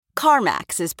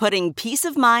CarMax is putting peace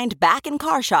of mind back in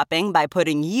car shopping by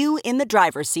putting you in the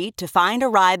driver's seat to find a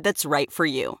ride that's right for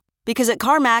you. Because at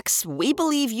CarMax, we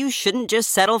believe you shouldn't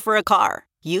just settle for a car.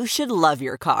 You should love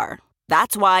your car.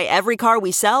 That's why every car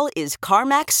we sell is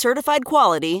CarMax certified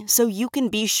quality, so you can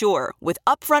be sure with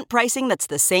upfront pricing that's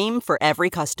the same for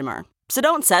every customer. So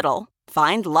don't settle.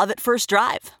 Find love at first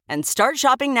drive and start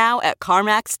shopping now at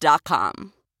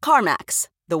CarMax.com. CarMax,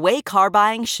 the way car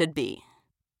buying should be.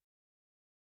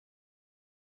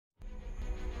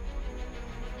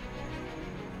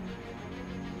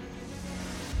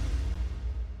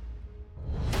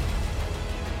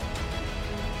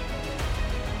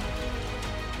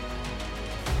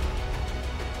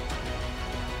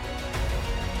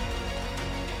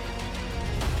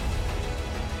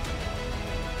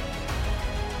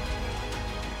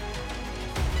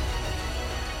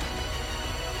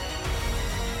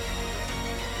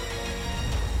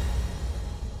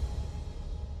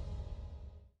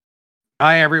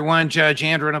 Hi, everyone. Judge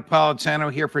Andrew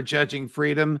Napolitano here for Judging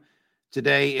Freedom.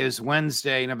 Today is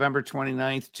Wednesday, November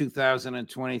 29th,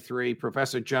 2023.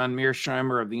 Professor John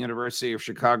Mearsheimer of the University of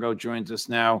Chicago joins us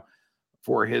now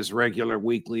for his regular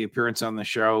weekly appearance on the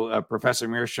show. Professor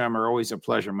Mearsheimer, always a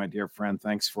pleasure, my dear friend.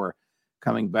 Thanks for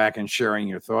coming back and sharing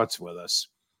your thoughts with us.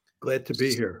 Glad to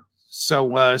be here.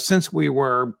 So since we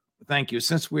were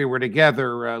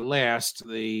together last,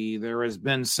 there has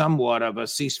been somewhat of a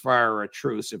ceasefire or a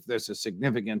truce. If there's a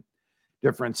significant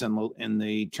difference in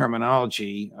the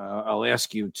terminology, I'll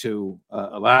ask you to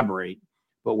elaborate.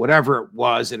 But whatever it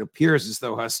was, it appears as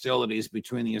though hostilities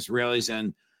between the Israelis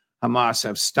and Hamas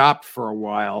have stopped for a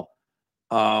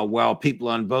while people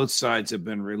on both sides have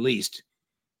been released.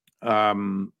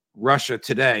 Russia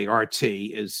Today, RT,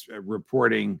 is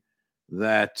reporting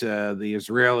that the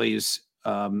Israelis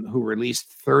who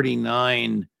released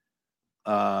 39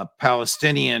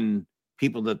 Palestinian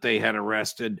people that they had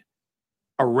arrested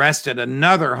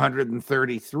another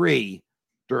 133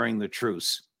 during the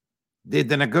truce. Did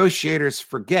the negotiators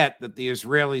forget that the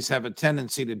Israelis have a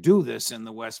tendency to do this in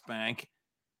the West Bank,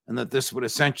 and that this would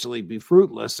essentially be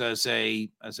fruitless as a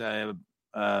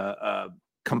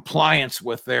compliance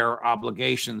with their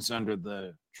obligations under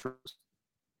the truce?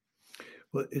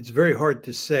 Well, it's very hard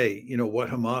to say, what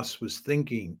Hamas was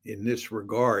thinking in this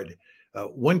regard.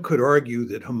 One could argue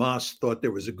that Hamas thought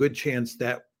there was a good chance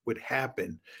that would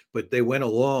happen, but they went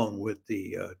along with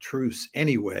the truce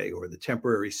anyway, or the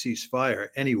temporary ceasefire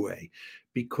anyway,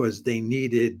 because they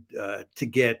needed to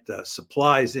get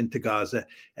supplies into Gaza,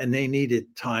 and they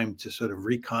needed time to sort of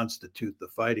reconstitute the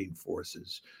fighting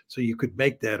forces. So you could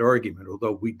make that argument,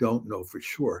 although we don't know for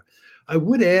sure. I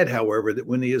would add, however, that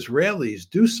when the Israelis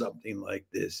do something like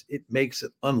this, it makes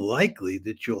it unlikely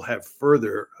that you'll have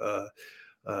further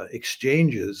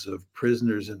exchanges of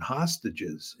prisoners and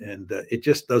hostages. And it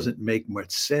just doesn't make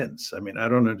much sense. I mean, I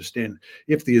don't understand,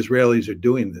 if the Israelis are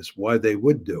doing this, why they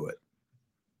would do it.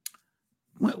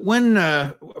 When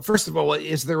first of all,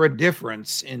 is there a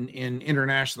difference in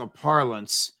international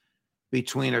parlance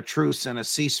between a truce and a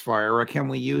ceasefire, or can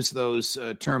we use those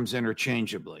terms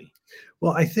interchangeably?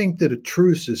 Well, I think that a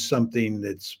truce is something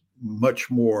that's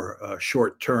much more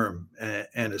short term,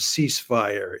 and a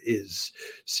ceasefire is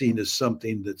seen as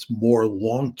something that's more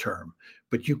long term.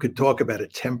 But you could talk about a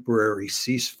temporary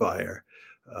ceasefire,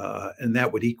 and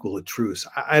that would equal a truce.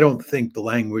 I don't think the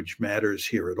language matters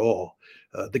here at all.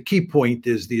 The key point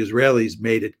is the Israelis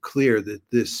made it clear that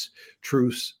this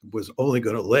truce was only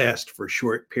going to last for a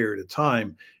short period of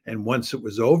time. And once it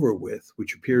was over with,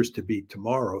 which appears to be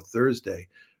tomorrow, Thursday,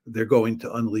 they're going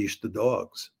to unleash the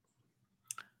dogs.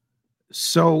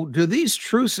 So do these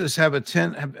truces have a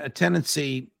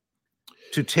tendency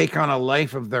to take on a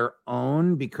life of their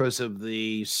own because of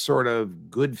the sort of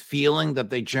good feeling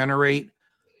that they generate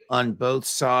on both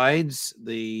sides?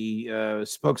 The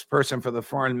spokesperson for the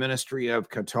Foreign Ministry of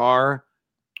Qatar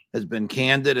has been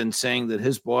candid in saying that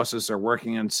his bosses are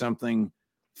working on something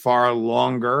far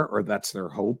longer, or that's their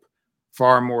hope,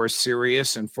 far more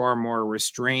serious and far more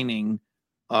restraining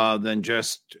than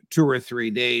just 2 or 3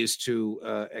 days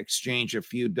to exchange a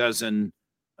few dozen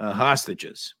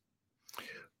hostages.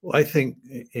 Well, I think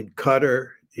in Qatar,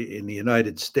 in the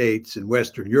United States, in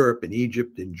Western Europe, in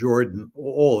Egypt, in Jordan,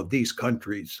 all of these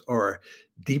countries are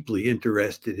deeply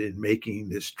interested in making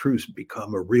this truce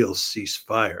become a real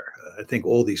ceasefire. I think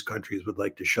all these countries would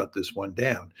like to shut this one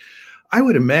down. I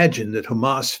would imagine that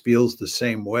Hamas feels the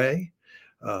same way.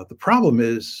 The problem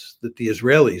is that the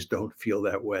Israelis don't feel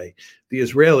that way. The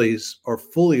Israelis are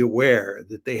fully aware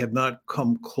that they have not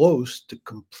come close to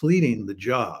completing the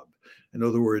job. In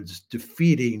other words,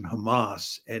 defeating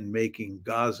Hamas and making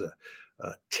Gaza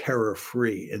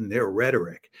terror-free in their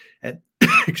rhetoric. And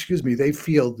excuse me, they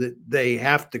feel that they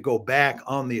have to go back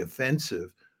on the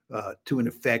offensive to, in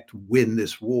effect, win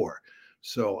this war.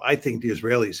 So I think the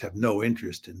Israelis have no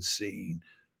interest in seeing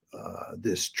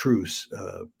this truce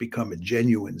become a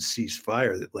genuine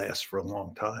ceasefire that lasts for a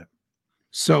long time.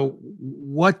 So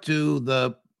what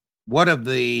have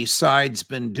the sides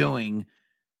been doing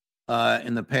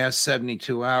in the past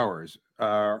 72 hours?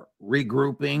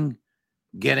 Regrouping,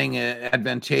 getting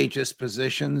advantageous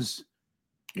positions,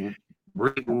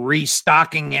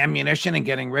 restocking ammunition, and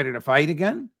getting ready to fight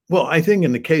again? Well, I think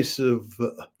in the case of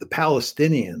the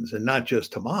Palestinians, and not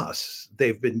just Hamas,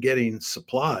 they've been getting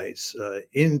supplies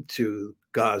into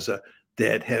Gaza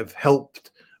that have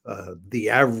helped the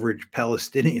average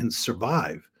Palestinian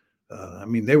survive. I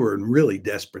mean, they were in really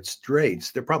desperate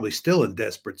straits. They're probably still in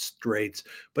desperate straits,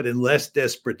 but in less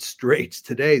desperate straits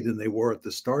today than they were at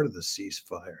the start of the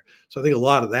ceasefire. So I think a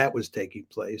lot of that was taking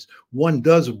place. One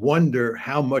does wonder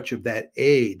how much of that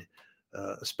aid,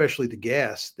 especially the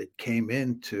gas that came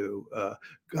into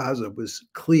Gaza, was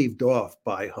cleaved off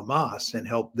by Hamas and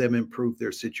helped them improve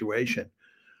their situation.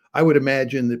 I would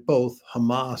imagine that both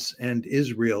Hamas and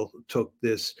Israel took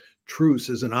this truce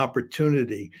as an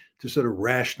opportunity to sort of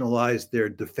rationalize their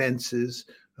defenses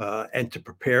and to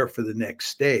prepare for the next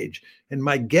stage. And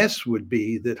my guess would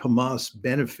be that Hamas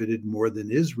benefited more than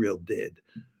Israel did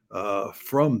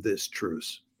from this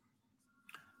truce.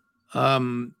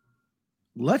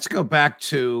 Let's go back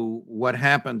to what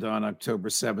happened on October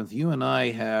 7th. You and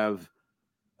I have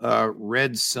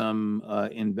read some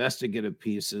investigative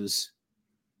pieces,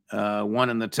 one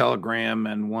in the Telegram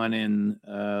and one in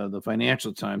the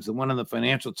Financial Times. The one in the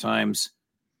Financial Times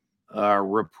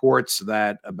reports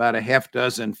that about a half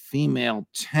dozen female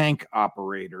tank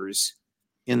operators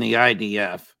in the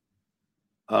IDF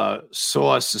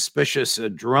saw suspicious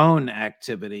drone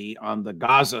activity on the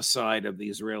Gaza side of the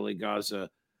Israeli-Gaza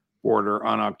border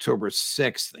on October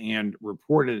 6th and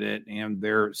reported it, and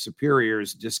their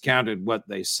superiors discounted what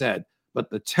they said. But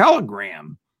the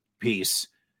Telegram piece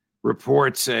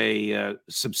reports a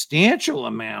substantial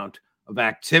amount of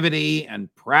activity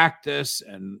and practice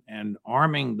and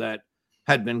arming that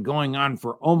had been going on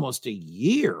for almost a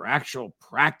year, actual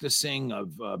practicing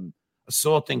of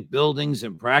assaulting buildings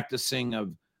and practicing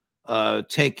of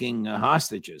taking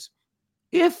hostages.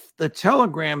 If the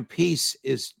Telegram piece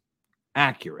is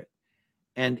accurate,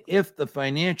 and if the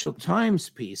Financial Times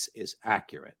piece is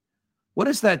accurate, what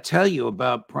does that tell you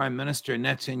about Prime Minister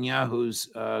Netanyahu's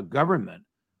government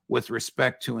with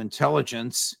respect to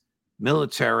intelligence,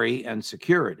 military, and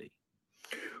security?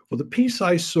 Well, the piece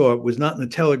I saw was not in the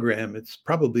Telegram. It's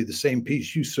probably the same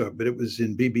piece you saw, but it was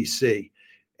in BBC.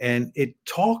 And it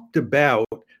talked about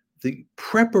the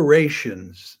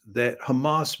preparations that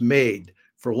Hamas made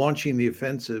for launching the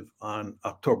offensive on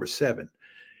October 7th.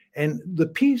 And the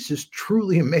piece is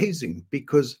truly amazing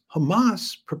because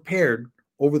Hamas prepared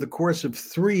over the course of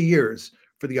 3 years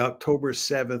for the October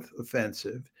 7th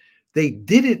offensive. They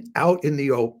did it out in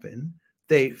the open.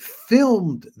 They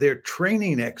filmed their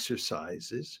training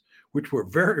exercises, which were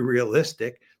very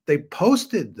realistic. They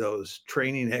posted those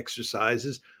training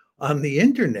exercises on the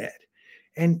internet.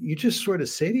 And you just sort of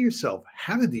say to yourself,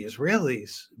 how did the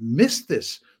Israelis miss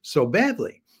this so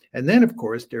badly? And then, of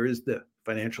course, there is the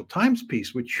Financial Times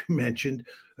piece, which you mentioned,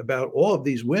 about all of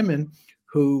these women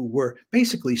who were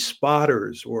basically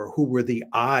spotters or who were the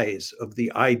eyes of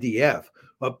the IDF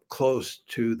up close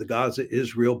to the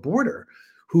Gaza-Israel border,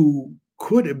 who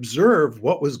could observe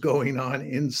what was going on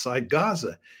inside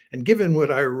Gaza. And given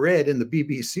what I read in the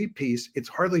BBC piece, it's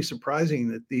hardly surprising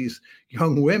that these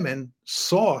young women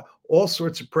saw all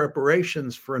sorts of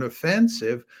preparations for an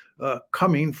offensive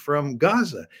coming from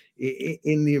Gaza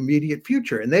in the immediate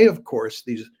future. And they, of course,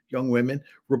 these young women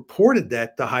reported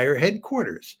that to higher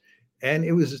headquarters. And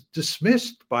it was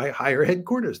dismissed by higher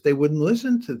headquarters. They wouldn't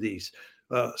listen to these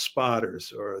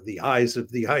spotters or the eyes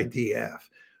of the IDF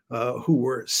who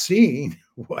were seeing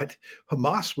what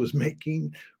Hamas was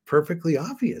making perfectly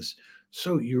obvious.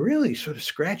 So you really sort of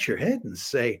scratch your head and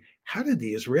say, how did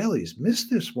the Israelis miss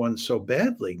this one so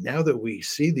badly now that we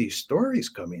see these stories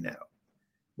coming out?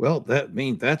 Well,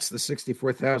 that's the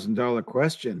 $64,000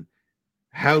 question.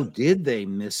 How did they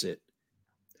miss it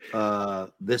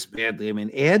this badly? I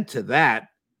mean, add to that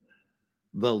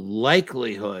the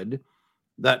likelihood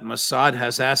that Mossad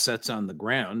has assets on the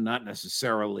ground, not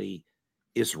necessarily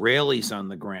Israelis on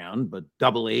the ground, but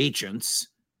double agents,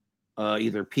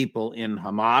 either people in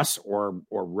Hamas or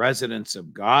residents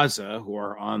of Gaza who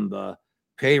are on the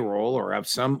payroll or have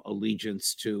some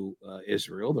allegiance to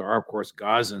Israel. There are, of course,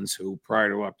 Gazans who, prior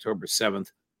to October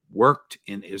 7th, worked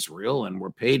in Israel and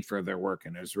were paid for their work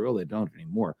in Israel. They don't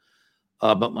anymore.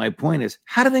 But my point is,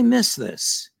 how do they miss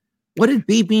this? What did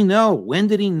Bibi know? When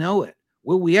did he know it?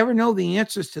 Will we ever know the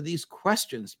answers to these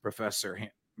questions, Professor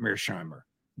Mearsheimer?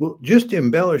 Well, just to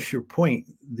embellish your point,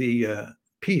 the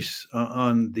piece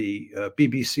on the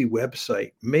BBC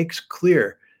website makes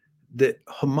clear that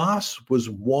Hamas was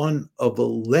one of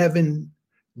 11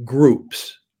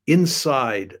 groups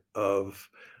inside of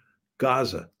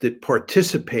Gaza that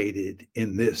participated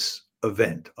in this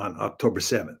event on October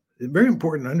 7th. It's very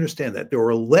important to understand that there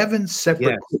were 11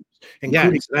 separate groups,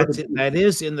 including that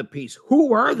is in the piece.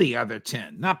 Who are the other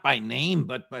 10? Not by name,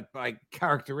 but by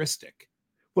characteristic.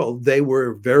 Well, they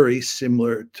were very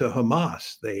similar to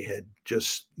Hamas. They had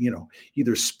just,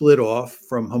 either split off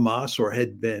from Hamas or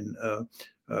had been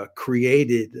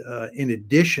created in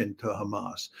addition to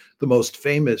Hamas. The most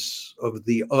famous of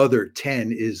the other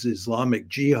 10 is Islamic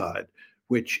Jihad,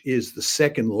 which is the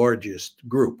second largest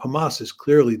group. Hamas is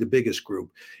clearly the biggest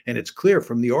group. And it's clear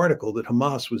from the article that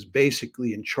Hamas was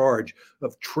basically in charge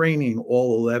of training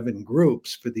all 11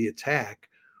 groups for the attack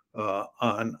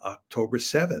on October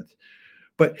 7th.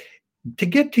 But to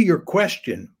get to your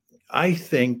question, I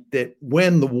think that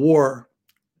when the war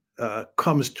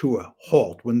comes to a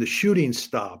halt, when the shooting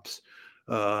stops,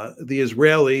 the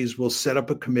Israelis will set up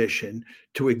a commission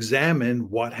to examine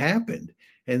what happened.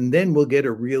 And then we'll get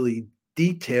a really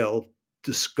detailed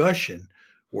discussion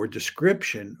or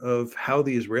description of how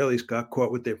the Israelis got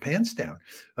caught with their pants down.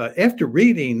 After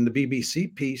reading the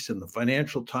BBC piece and the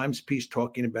Financial Times piece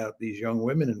talking about these young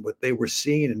women and what they were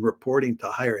seeing and reporting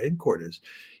to higher headquarters,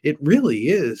 it really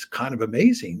is kind of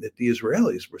amazing that the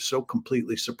Israelis were so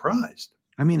completely surprised.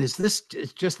 I mean, is this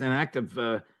just an act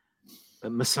of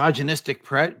misogynistic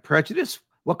prejudice?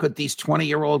 What could these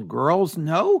 20-year-old girls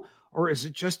know? Or is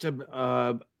it just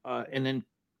an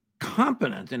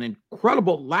incompetent and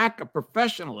incredible lack of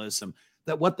professionalism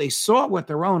that what they saw with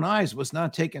their own eyes was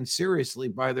not taken seriously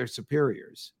by their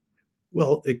superiors?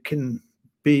 Well, it can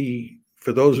be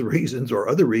for those reasons or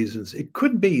other reasons. It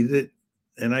could be that,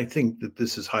 and I think that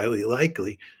this is highly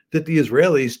likely, that the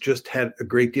Israelis just had a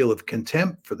great deal of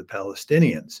contempt for the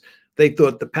Palestinians. They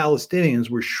thought the Palestinians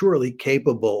were surely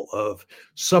capable of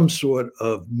some sort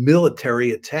of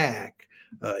military attack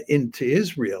into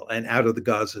Israel and out of the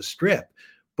Gaza Strip.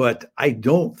 But I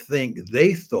don't think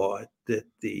they thought that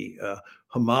the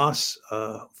Hamas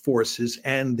forces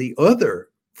and the other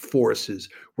forces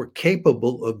were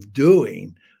capable of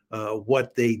doing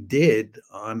what they did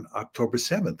on October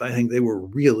 7th. I think they were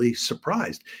really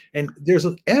surprised. And there's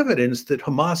evidence that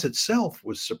Hamas itself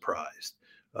was surprised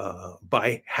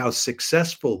by how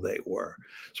successful they were.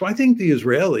 So I think the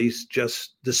Israelis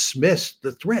just dismissed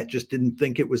the threat, just didn't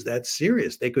think it was that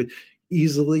serious. They could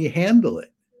easily handle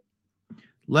it.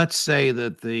 Let's say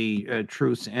that the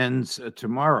truce ends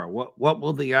tomorrow. What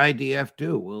will the IDF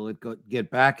do? Will it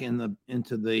get back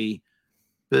into the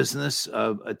business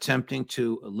of attempting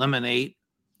to eliminate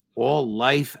all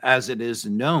life as it is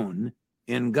known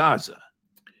in Gaza?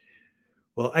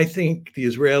 Well, I think the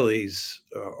Israelis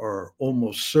are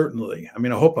almost certainly, I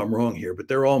mean, I hope I'm wrong here, but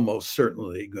they're almost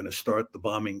certainly going to start the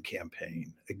bombing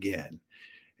campaign again.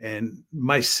 And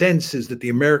my sense is that the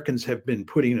Americans have been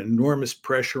putting enormous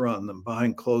pressure on them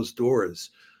behind closed doors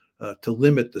to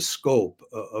limit the scope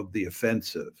of the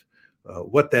offensive.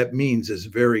 What that means is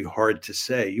very hard to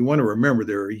say. You want to remember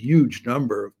there are a huge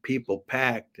number of people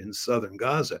packed in southern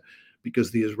Gaza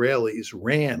because the Israelis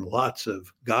ran lots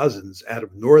of Gazans out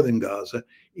of northern Gaza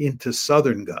into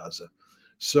southern Gaza.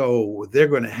 So they're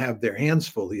going to have their hands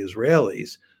full, the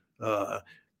Israelis,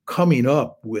 coming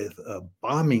up with a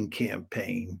bombing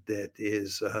campaign that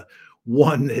is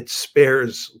one that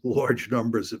spares large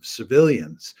numbers of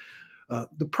civilians.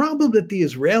 The problem that the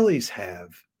Israelis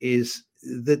have is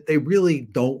that they really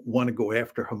don't want to go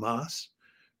after Hamas,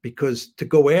 because to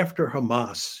go after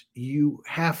Hamas, you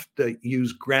have to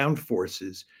use ground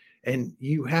forces and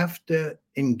you have to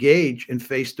engage in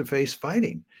face-to-face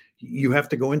fighting. You have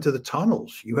to go into the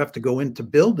tunnels. You have to go into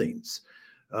buildings.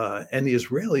 And the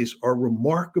Israelis are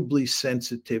remarkably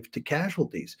sensitive to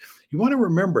casualties. You want to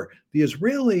remember, the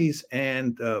Israelis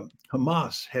and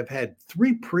Hamas have had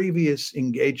 3 previous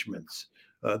engagements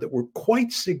that were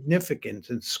quite significant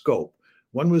in scope.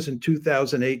 One was in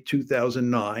 2008,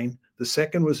 2009. The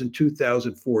second was in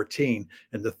 2014.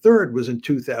 And the third was in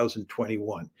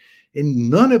 2021. In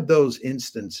none of those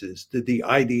instances did the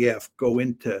IDF go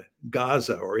into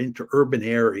Gaza or into urban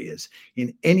areas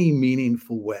in any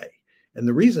meaningful way. And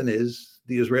the reason is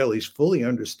the Israelis fully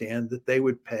understand that they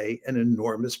would pay an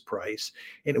enormous price,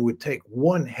 and it would take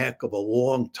one heck of a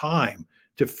long time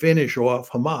to finish off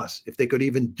Hamas, if they could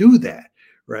even do that.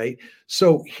 right?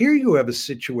 So here you have a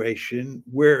situation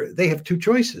where they have two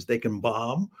choices. They can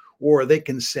bomb, or they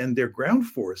can send their ground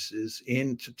forces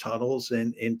into tunnels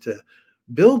and into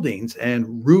buildings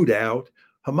and root out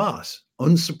Hamas.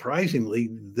 Unsurprisingly,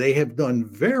 they have done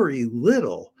very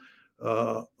little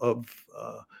of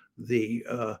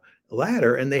the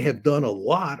latter, and they have done a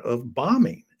lot of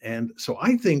bombing. And so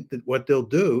I think that what they'll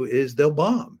do is they'll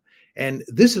bomb. And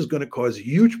this is going to cause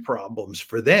huge problems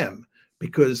for them,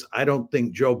 because I don't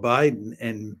think Joe Biden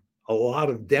and a lot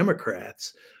of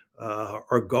Democrats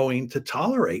are going to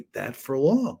tolerate that for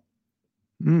long.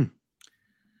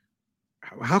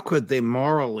 How could they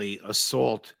morally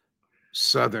assault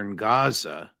southern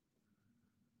Gaza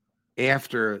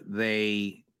after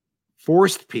they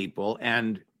forced people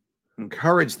and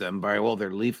encouraged them by all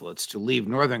their leaflets to leave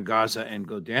northern Gaza and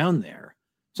go down there?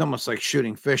 It's almost like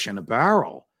shooting fish in a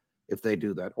barrel if they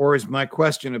do that. Or is my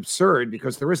question absurd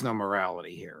because there is no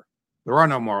morality here? There are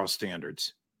no moral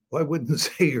standards. Well, I wouldn't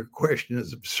say your question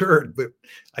is absurd, but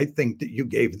I think that you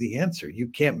gave the answer. You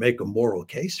can't make a moral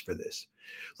case for this.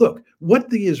 Look, what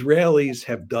the Israelis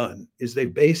have done is they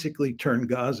basically turned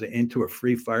Gaza into a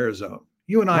free fire zone.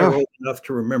 You and I are old enough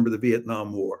to remember the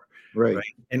Vietnam War. Right.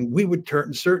 And we would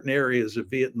turn certain areas of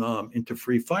Vietnam into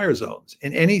free fire zones.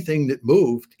 And anything that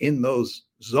moved in those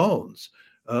zones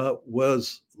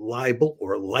was liable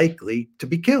or likely to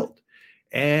be killed.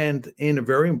 And in a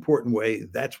very important way,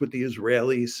 that's what the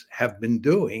Israelis have been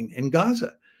doing in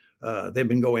Gaza. They've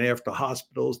been going after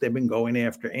hospitals. They've been going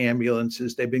after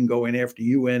ambulances. They've been going after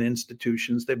UN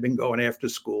institutions. They've been going after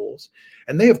schools.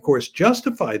 And they, of course,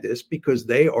 justify this because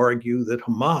they argue that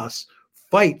Hamas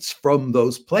fights from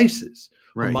those places.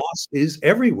 Right. Hamas is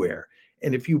everywhere.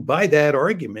 And if you buy that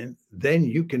argument, then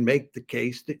you can make the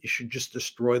case that you should just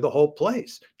destroy the whole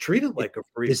place. Treat it like a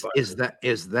free fire. Is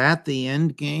that the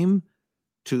end game?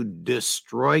 To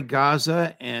destroy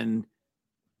Gaza and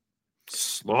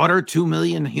slaughter 2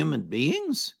 million human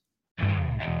beings?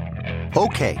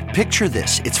 Okay, picture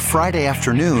this. It's Friday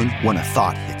afternoon when a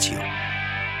thought hits you.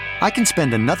 I can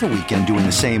spend another weekend doing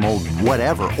the same old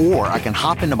whatever, or I can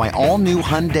hop into my all-new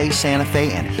Hyundai Santa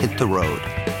Fe and hit the road.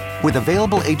 With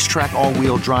available H-Track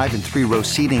all-wheel drive and 3-row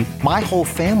seating, my whole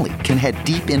family can head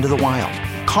deep into the wild.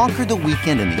 Conquer the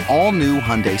weekend in the all-new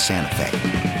Hyundai Santa Fe.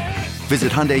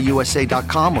 Visit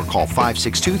HyundaiUSA.com or call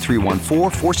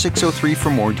 562-314-4603 for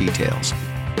more details.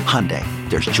 Hyundai,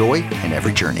 there's joy in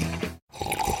every journey.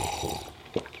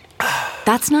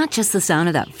 That's not just the sound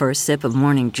of that first sip of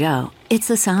Morning Joe. It's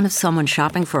the sound of someone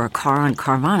shopping for a car on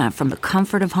Carvana from the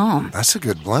comfort of home. That's a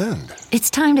good blend. It's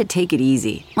time to take it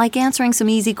easy, like answering some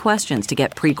easy questions to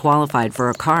get pre-qualified for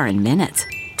a car in minutes.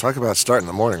 Talk about starting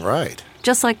the morning right.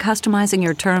 Just like customizing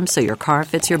your terms so your car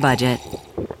fits your budget.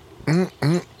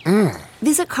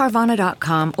 Visit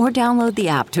Carvana.com or download the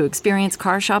app to experience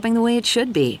car shopping the way it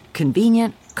should be.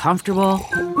 Convenient, comfortable.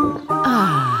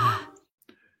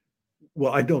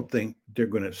 Well, I don't think they're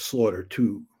going to slaughter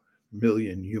 2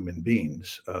 million human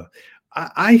beings.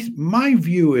 My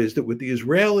view is that what the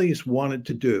Israelis wanted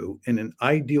to do in an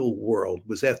ideal world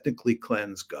was ethnically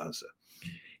cleanse Gaza.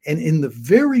 And in the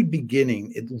very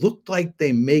beginning, it looked like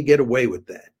they may get away with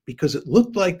that because it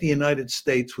looked like the United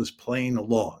States was playing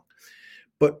along.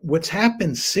 But what's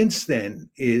happened since then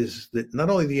is that not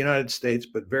only the United States,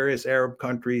 but various Arab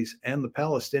countries and the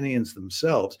Palestinians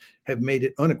themselves have made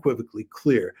it unequivocally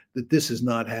clear that this is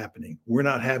not happening. We're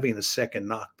not having a second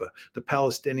Nakba. The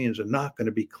Palestinians are not going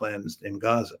to be cleansed in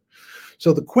Gaza.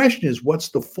 So the question is, what's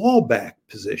the fallback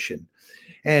position?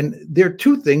 And there are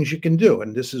two things you can do.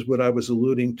 And this is what I was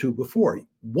alluding to before.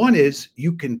 One is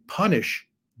you can punish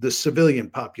the civilian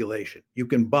population. You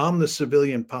can bomb the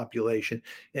civilian population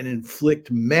and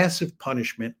inflict massive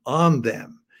punishment on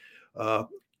them.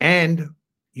 And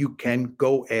you can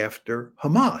go after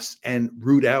Hamas and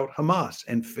root out Hamas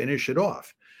and finish it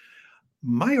off.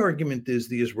 My argument is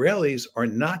the Israelis are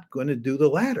not going to do the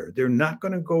latter. They're not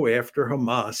going to go after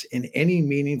Hamas in any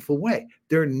meaningful way.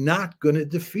 They're not going to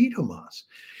defeat Hamas.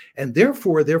 And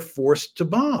therefore, they're forced to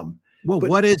bomb. Well,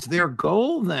 what is their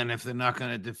goal then if they're not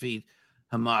going to defeat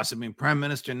Hamas? I mean, Prime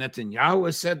Minister Netanyahu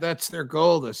has said that's their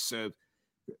goal. This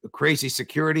crazy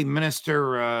security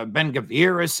minister,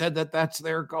 Ben-Gvir, has said that that's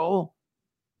their goal.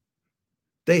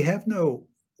 They have no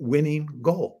winning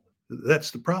goal.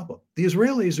 That's the problem. The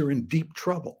Israelis are in deep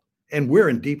trouble, and we're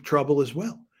in deep trouble as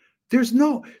well. There's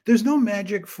no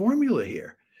magic formula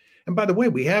here. And by the way,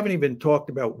 we haven't even talked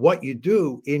about what you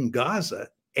do in Gaza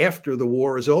after the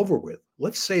war is over with.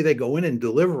 Let's say they go in and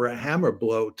deliver a hammer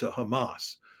blow to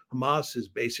Hamas. Hamas is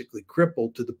basically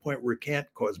crippled to the point where it can't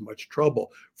cause much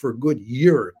trouble for a good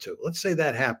year or two. Let's say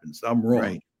that happens. I'm wrong.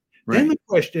 Right. Then Right. the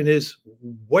question is,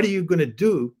 what are you going to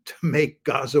do to make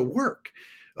Gaza work?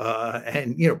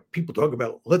 And people talk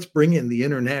about let's bring in the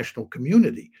international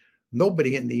community.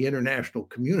 Nobody in the international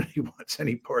community wants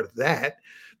any part of that.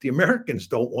 The Americans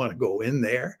don't want to go in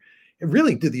there. And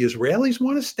really, do the Israelis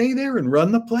want to stay there and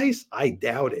run the place? I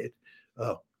doubt it.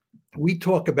 Uh, we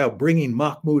talk about bringing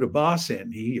Mahmoud Abbas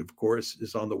in. He, of course,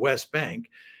 is on the West Bank.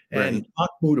 And Right.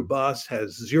 Mahmoud Abbas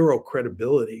has zero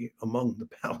credibility among the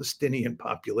Palestinian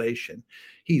population.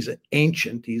 He's an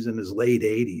ancient, he's in his late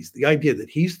 80s. The idea that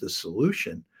he's the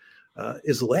solution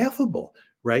is laughable,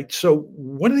 right? So,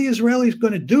 what are the Israelis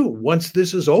going to do once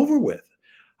this is over with?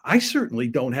 I certainly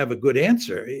don't have a good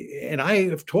answer. And I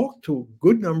have talked to a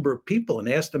good number of people and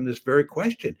asked them this very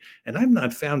question. And I've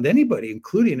not found anybody,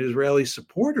 including Israeli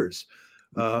supporters,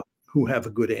 who have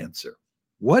a good answer.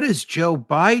 What is Joe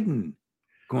Biden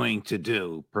going to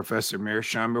do, Professor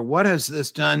Mearsheimer? What has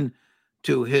this done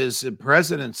to his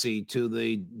presidency, to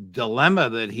the dilemma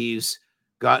that he's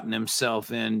gotten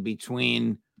himself in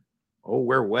between, oh,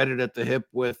 we're wedded at the hip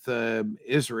with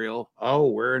Israel. Oh,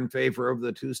 we're in favor of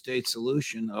the two-state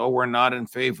solution. Oh, we're not in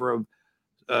favor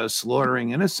of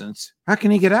slaughtering innocents. How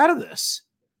can he get out of this?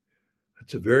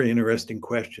 That's a very interesting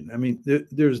question. I mean,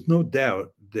 there's no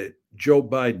doubt that Joe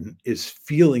Biden is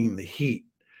feeling the heat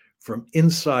from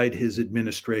inside his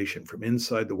administration, from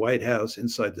inside the White House,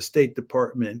 inside the State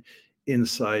Department,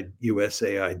 inside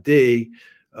USAID.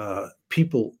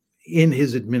 People in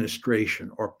his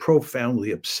administration are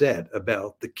profoundly upset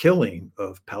about the killing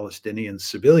of Palestinian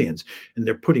civilians, and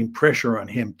they're putting pressure on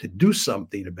him to do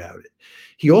something about it.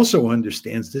 He also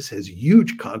understands this has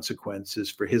huge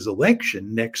consequences for his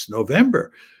election next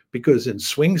November, because in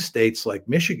swing states like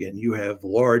Michigan, you have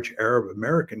large Arab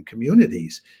American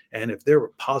communities. And if they're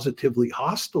positively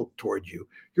hostile toward you,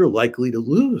 you're likely to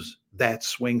lose that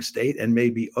swing state and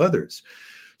maybe others.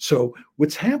 So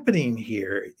what's happening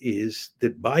here is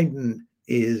that Biden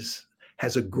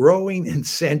has a growing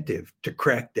incentive to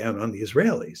crack down on the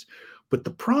Israelis. But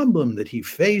the problem that he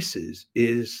faces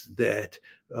is that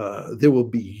there will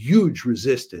be huge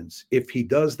resistance if he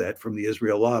does that from the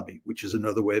Israel lobby, which is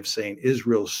another way of saying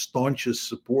Israel's staunchest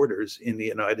supporters in the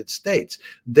United States.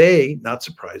 They, not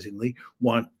surprisingly,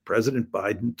 want President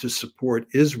Biden to support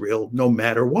Israel no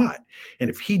matter what.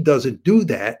 And if he doesn't do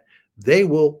that, they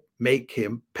will make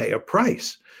him pay a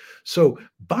price. So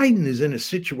Biden is in a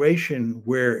situation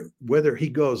where whether he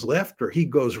goes left or he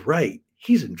goes right,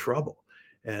 he's in trouble.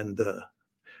 And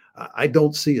I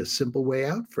don't see a simple way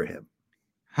out for him.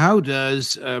 How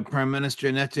does Prime Minister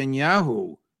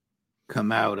Netanyahu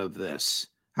come out of this?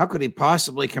 How could he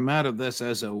possibly come out of this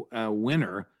as a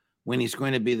winner when he's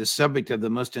going to be the subject of the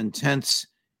most intense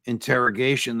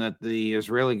interrogation that the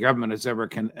Israeli government has ever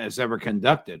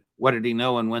conducted? What did he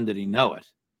know and when did he know it?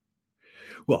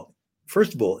 Well,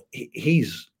 first of all,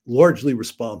 he's largely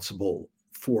responsible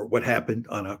for what happened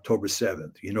on October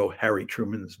 7th. You know, Harry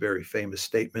Truman's very famous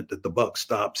statement that the buck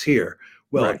stops here.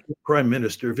 Well, Right. If you're Prime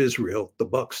Minister of Israel, the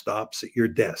buck stops at your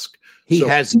desk. He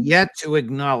has yet to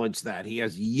acknowledge that. He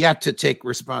has yet to take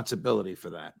responsibility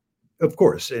for that. Of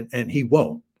course, and he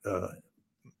won't.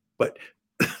 But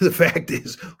the fact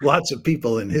is, lots of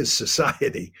people in his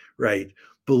society, right,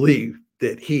 believe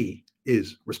that he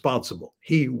is responsible.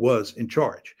 He was in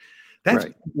charge. That's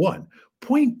right. One.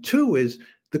 Point two is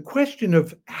the question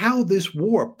of how this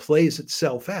war plays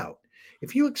itself out.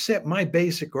 If you accept my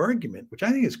basic argument, which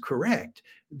I think is correct,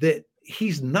 that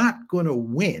he's not going to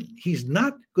win, he's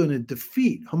not going to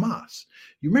defeat Hamas.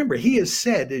 You remember, he has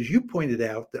said, as you pointed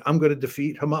out, that I'm going to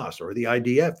defeat Hamas, or the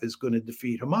IDF is going to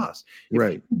defeat Hamas. If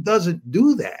Right. he doesn't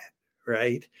do that,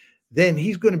 right, then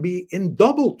he's going to be in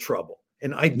double trouble.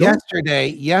 And I don't.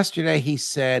 Yesterday he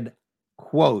said,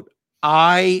 quote,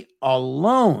 I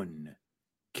alone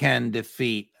can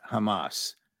defeat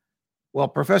Hamas. Well,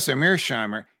 Professor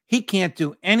Mearsheimer, he can't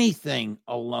do anything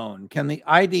alone. Can the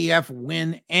IDF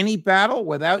win any battle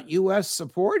without U.S.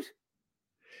 support?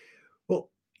 Well,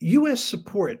 U.S.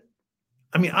 support,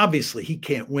 I mean, obviously he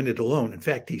can't win it alone. In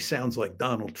fact, he sounds like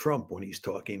Donald Trump when he's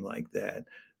talking like that.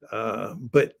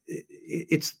 But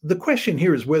it's the question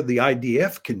here is whether the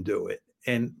IDF can do it.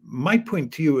 And my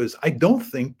point to you is I don't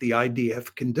think the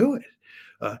IDF can do it.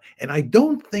 And I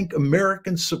don't think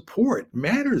American support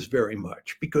matters very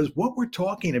much, because what we're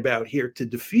talking about here to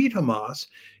defeat Hamas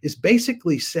is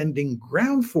basically sending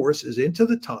ground forces into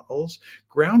the tunnels,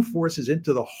 ground forces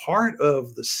into the heart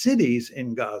of the cities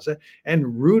in Gaza,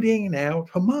 and rooting out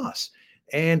Hamas.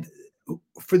 And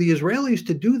for the Israelis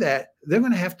to do that, they're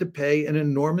going to have to pay an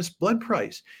enormous blood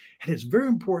price. And it's very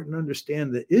important to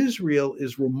understand that Israel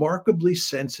is remarkably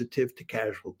sensitive to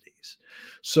casualties.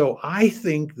 So I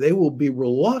think they will be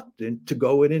reluctant to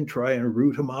go in and try and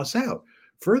root Hamas out.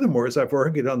 Furthermore, as I've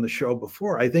argued on the show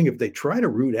before, I think if they try to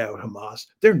root out Hamas,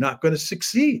 they're not going to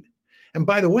succeed. And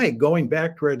by the way, going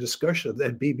back to our discussion of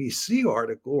that BBC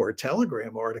article or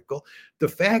Telegram article, the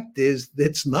fact is that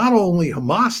it's not only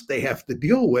Hamas they have to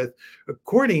deal with.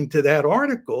 According to that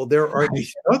article, there are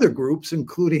other groups,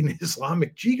 including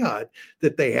Islamic Jihad,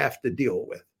 that they have to deal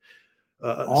with.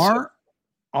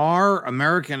 Are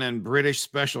American and British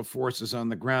special forces on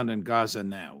the ground in Gaza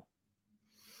now?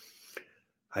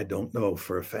 I don't know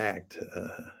for a fact.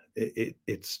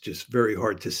 It's just very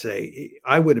hard to say.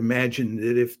 I would imagine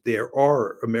that if there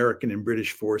are American and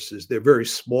British forces, they're very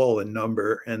small in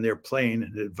number and they're playing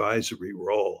an advisory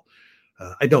role.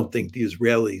 I don't think the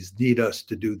Israelis need us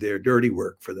to do their dirty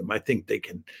work for them. I think they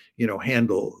can,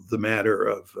 handle the matter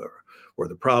of or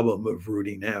the problem of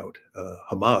rooting out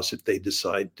Hamas if they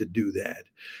decide to do that.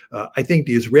 I think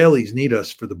the Israelis need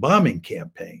us for the bombing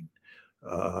campaign.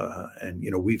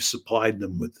 And we've supplied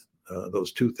them with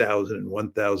those 2,000 and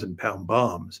 1,000 pound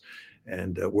bombs,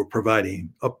 and we're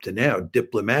providing up to now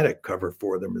diplomatic cover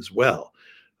for them as well.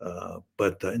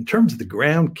 But in terms of the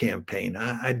ground campaign,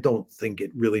 I don't think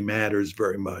it really matters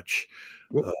very much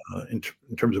in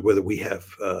terms of whether we have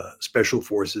special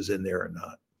forces in there or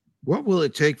not. What will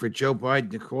it take for Joe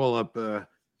Biden to call up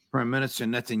Prime Minister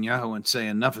Netanyahu and say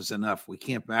enough is enough? We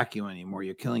can't back you anymore.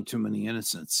 You're killing too many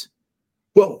innocents.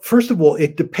 Well, first of all,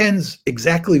 it depends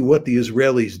exactly what the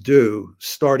Israelis do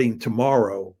starting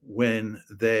tomorrow when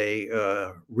they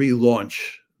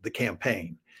relaunch the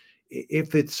campaign.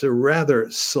 If it's a rather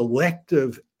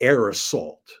selective air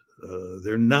assault,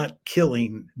 they're not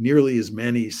killing nearly as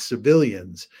many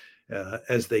civilians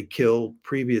as they killed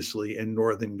previously in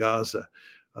northern Gaza.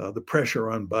 The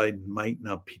pressure on Biden might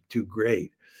not be too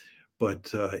great.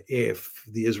 But if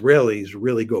the Israelis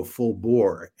really go full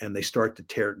bore and they start to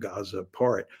tear Gaza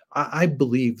apart, I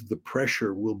believe the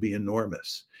pressure will be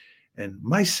enormous. And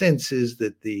my sense is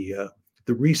that the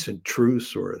recent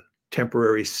truce or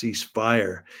temporary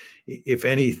ceasefire, if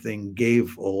anything,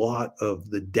 gave a lot of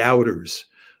the doubters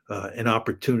an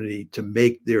opportunity to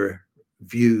make their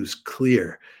views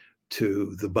clear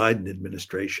to the Biden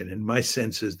administration. And my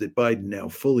sense is that Biden now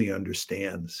fully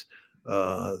understands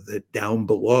that down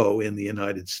below in the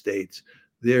United States,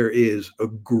 there is a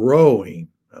growing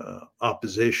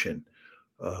opposition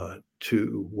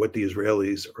to what the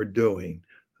Israelis are doing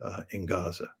in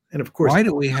Gaza. And of course, why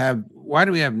do we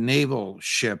have naval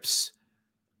ships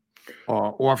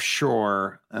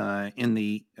offshore in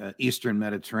the Eastern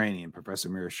Mediterranean, Professor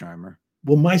Mearsheimer?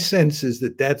 Well, my sense is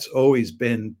that that's always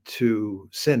been to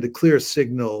send a clear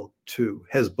signal to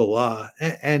Hezbollah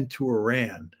and to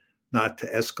Iran not to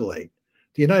escalate.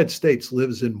 The United States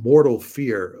lives in mortal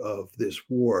fear of this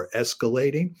war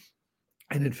escalating.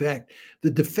 And in fact,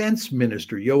 the defense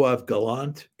minister, Yoav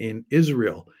Gallant in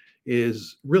Israel,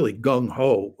 is really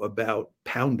gung-ho about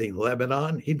pounding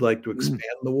Lebanon. He'd like to expand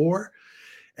the war.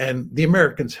 And the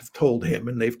Americans have told him,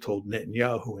 and they've told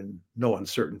Netanyahu in no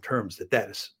uncertain terms, that that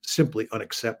is simply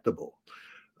unacceptable.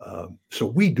 So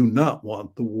we do not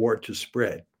want the war to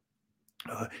spread.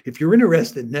 If you're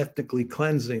interested in ethnically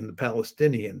cleansing the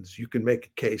Palestinians, you can make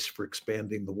a case for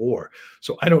expanding the war.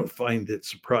 So I don't find it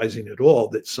surprising at all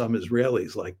that some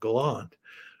Israelis like Gallant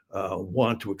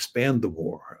want to expand the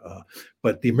war.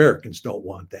 But the Americans don't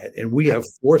want that. And we have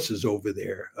forces over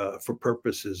there for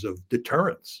purposes of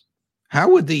deterrence. How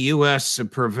would the U.S.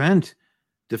 prevent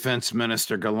Defense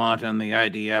Minister Gallant and the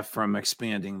IDF from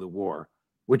expanding the war?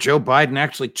 Would Joe Biden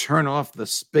actually turn off the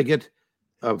spigot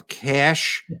of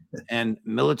cash and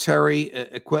military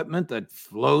equipment that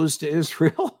flows to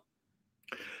Israel?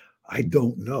 I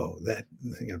don't know. That,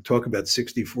 talk about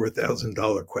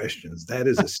 $64,000 questions. That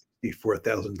is a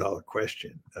 $64,000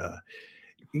 question.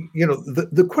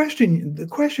 The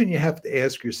question you have to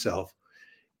ask yourself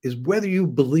is whether you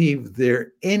believe there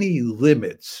are any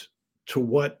limits to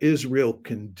what Israel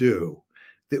can do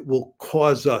that will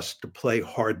cause us to play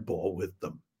hardball with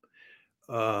them.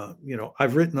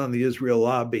 I've written on the Israel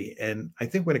lobby, and I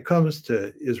think when it comes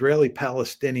to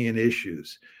Israeli-Palestinian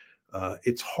issues,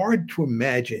 it's hard to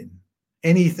imagine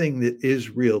anything that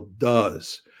Israel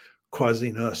does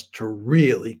causing us to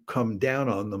really come down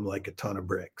on them like a ton of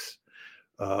bricks.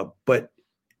 But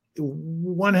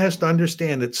one has to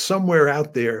understand that somewhere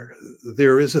out there,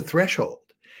 there is a threshold.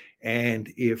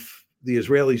 And if the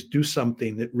Israelis do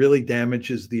something that really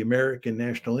damages the American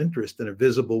national interest in a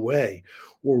visible way,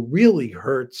 or really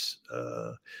hurts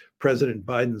President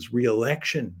Biden's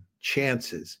reelection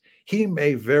chances, he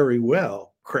may very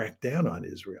well crack down on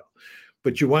Israel.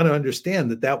 But you want to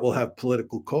understand that that will have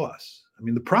political costs. I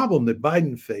mean, the problem that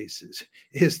Biden faces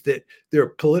is that there are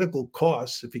political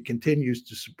costs if he continues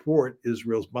to support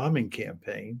Israel's bombing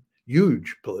campaign,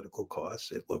 huge political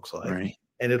costs, it looks like. Right.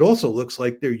 And it also looks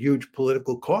like there are huge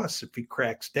political costs if he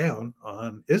cracks down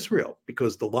on Israel,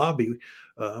 because the lobby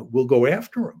will go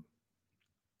after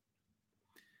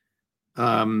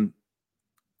him.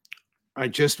 I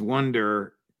just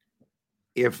wonder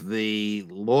if the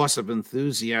loss of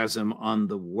enthusiasm on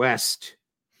the West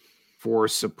for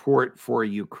support for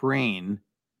Ukraine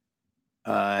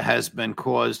has been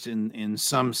caused in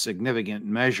some significant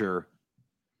measure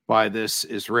by this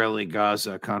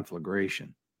Israeli-Gaza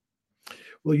conflagration.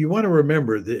 Well, you want to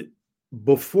remember that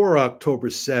before October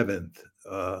 7th,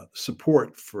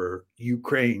 support for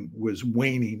Ukraine was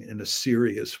waning in a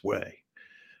serious way.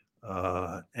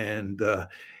 And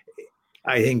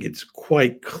I think it's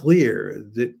quite clear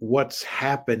that what's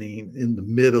happening in the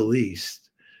Middle East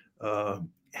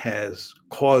has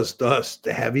caused us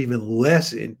to have even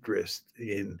less interest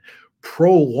in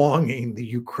prolonging the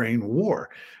Ukraine war.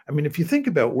 I mean, if you think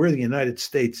about where the United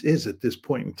States is at this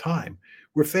point in time,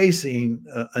 we're facing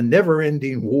a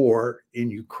never-ending war in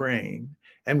Ukraine,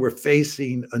 and we're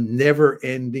facing a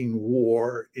never-ending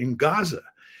war in Gaza.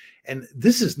 And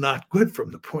this is not good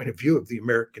from the point of view of the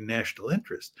American national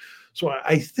interest. So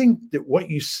I think that what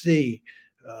you see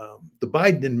the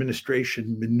Biden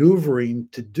administration maneuvering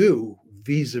to do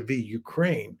vis-a-vis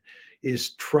Ukraine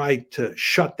is try to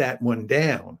shut that one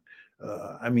down.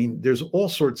 I mean, there's all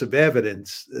sorts of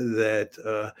evidence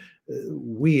that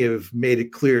we have made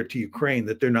it clear to Ukraine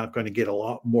that they're not going to get a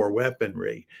lot more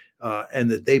weaponry, and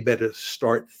that they better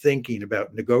start thinking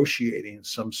about negotiating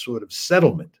some sort of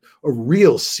settlement, a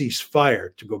real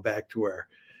ceasefire, to go back to our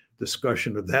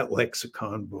discussion of that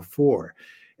lexicon before.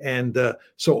 And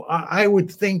so I would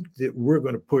think that we're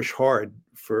going to push hard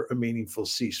for a meaningful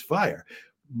ceasefire.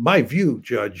 My view,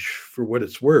 Judge, for what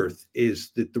it's worth, is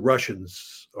that the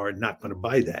Russians are not going to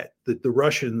buy that the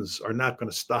Russians are not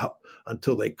going to stop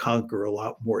until they conquer a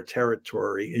lot more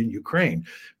territory in Ukraine,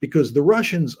 because the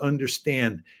Russians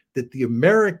understand that the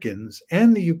Americans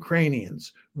and the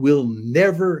Ukrainians will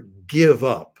never give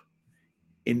up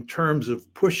in terms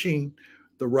of pushing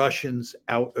the Russians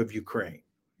out of Ukraine.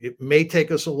 It may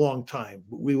take us a long time,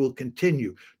 but we will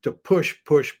continue to push,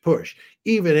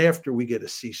 even after we get a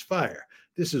ceasefire.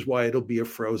 This is why it'll be a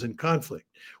frozen conflict.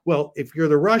 Well, if you're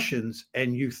the Russians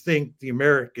and you think the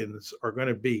Americans are going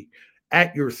to be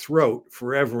at your throat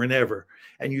forever and ever,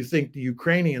 and you think the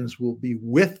Ukrainians will be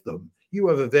with them, you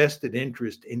have a vested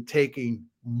interest in taking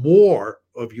more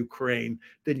of Ukraine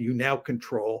than you now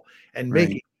control, and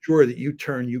making sure that you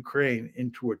turn Ukraine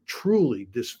into a truly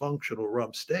dysfunctional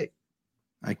rump state.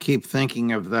 I keep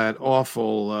thinking of that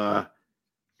awful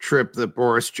trip that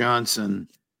Boris Johnson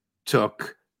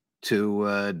took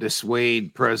to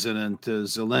dissuade President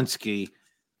Zelensky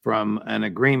from an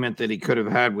agreement that he could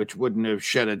have had, which wouldn't have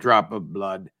shed a drop of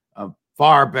blood, a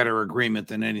far better agreement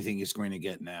than anything he's going to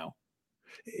get now.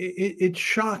 It's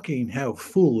shocking how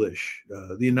foolish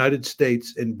the United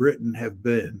States and Britain have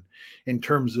been in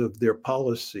terms of their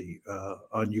policy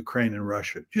on Ukraine and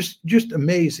Russia. Just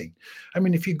amazing. I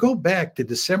mean, if you go back to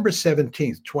December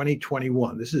 17th,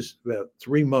 2021, this is about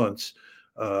 3 months,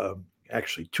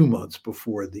 actually 2 months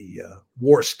before the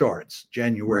war starts,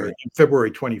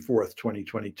 February 24th,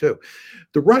 2022,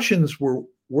 the Russians were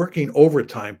working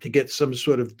overtime to get some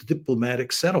sort of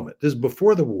diplomatic settlement. This is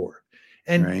before the war.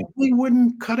 And we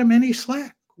wouldn't cut them any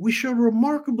slack. We showed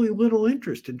remarkably little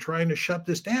interest in trying to shut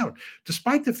this down,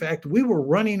 despite the fact we were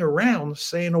running around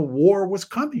saying a war was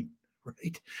coming,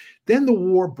 right? Then the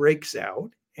war breaks out,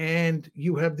 and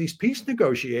you have these peace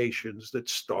negotiations that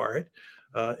start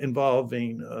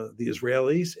involving the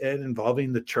Israelis and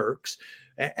involving the Turks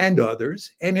and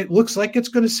others. And it looks like it's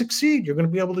going to succeed. You're going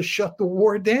to be able to shut the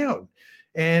war down.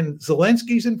 And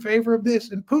Zelensky's in favor of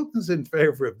this, and Putin's in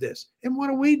favor of this. And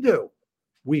what do?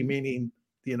 We, meaning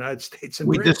the United States and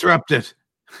Britain. Disrupt it.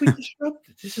 We disrupt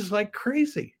it. This is like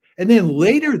crazy. And then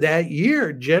later that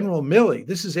year, General Milley,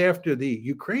 this is after the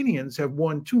Ukrainians have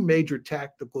won 2 major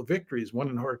tactical victories, one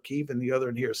in Kharkiv and the other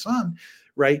in Kherson,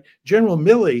 right? General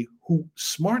Milley, who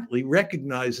smartly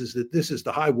recognizes that this is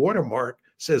the high watermark,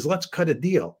 says, let's cut a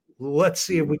deal. Let's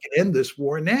see if we can end this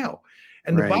war now.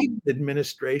 And the Biden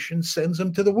administration sends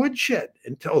them to the woodshed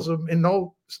and tells them in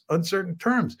no uncertain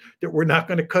terms that we're not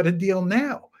going to cut a deal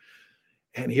now.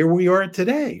 And here we are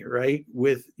today, right,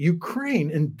 with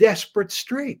Ukraine in desperate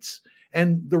straits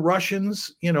and the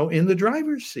Russians, in the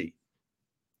driver's seat.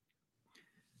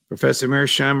 Professor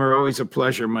Mearsheimer, always a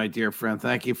pleasure, my dear friend.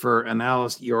 Thank you for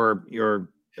your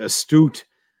astute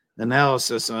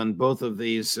analysis on both of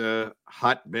these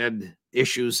hotbed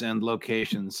issues and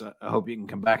locations. I hope you can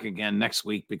come back again next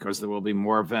week because there will be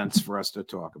more events for us to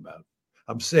talk about.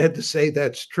 I'm sad to say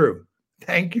that's true.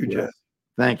 Thank you, Jeff.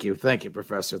 Thank you. Thank you,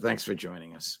 Professor. Thanks for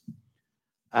joining us.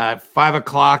 At 5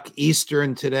 o'clock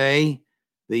Eastern today,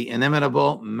 the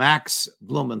inimitable Max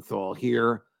Blumenthal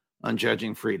here on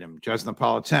Judging Freedom. Judge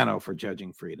Napolitano for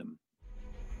Judging Freedom.